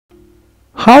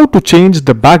How to change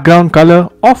the background color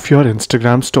of your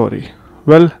Instagram story.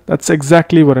 Well, that's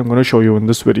exactly what I'm going to show you in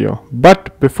this video.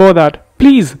 But before that,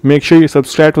 please make sure you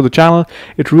subscribe to the channel.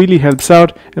 It really helps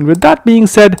out. And with that being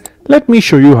said, let me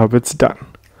show you how it's done.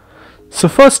 So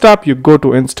first up, you go to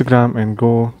Instagram and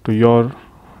go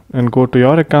to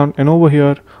your account, and over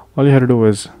here all you have to do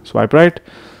is swipe right.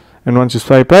 And once you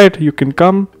swipe right, you can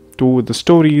come to the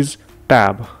stories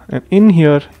tab, and in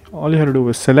here all you have to do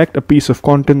is select a piece of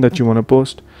content that you want to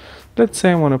post. Let's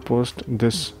say I want to post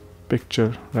this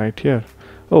picture right here.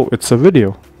 Oh, it's a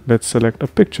video. Let's select a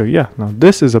picture. Yeah, now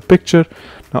this is a picture.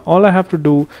 Now all I have to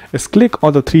do is click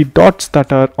on the three dots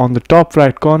that are on the top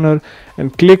right corner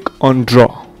and click on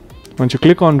draw. Once you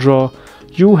click on draw,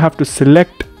 you have to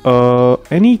select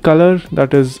any color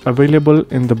that is available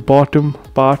in the bottom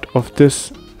part of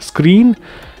this screen,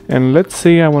 and let's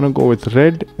say I want to go with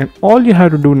red, and all you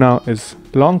have to do now is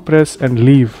long press and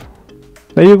leave.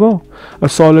 There you go. A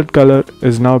solid color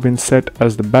is now been set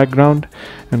as the background.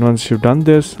 And once you've done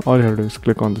this, all you have to do is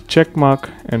click on the check mark,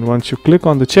 and once you click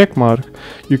on the check mark,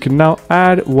 you can now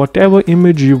add whatever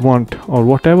image you want or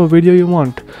whatever video you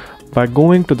want by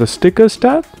going to the stickers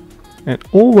tab, and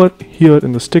over here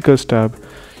in the stickers tab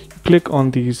you click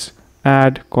on these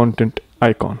add content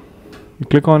icon. You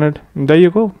click on it, and there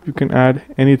you go. You can add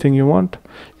anything you want.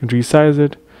 You can resize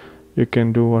it, you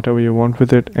can do whatever you want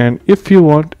with it. And if you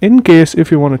want,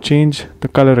 if you want to change the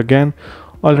color again,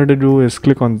 all you have to do is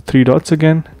click on the three dots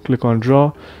again, click on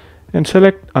draw, and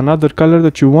select another color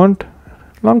that you want,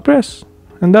 long press,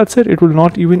 and that's it. It will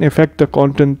not even affect the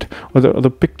content or the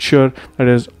picture that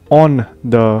is on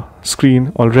the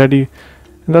screen already.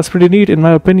 And that's pretty neat in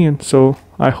my opinion. So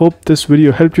I hope this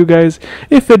video helped you guys.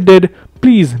 If it did,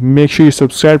 please make sure you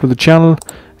subscribe to the channel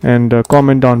and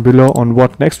comment down below on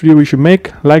what next video we should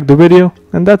make. Like the video,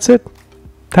 and that's it.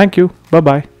 Thank you. Bye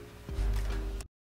bye.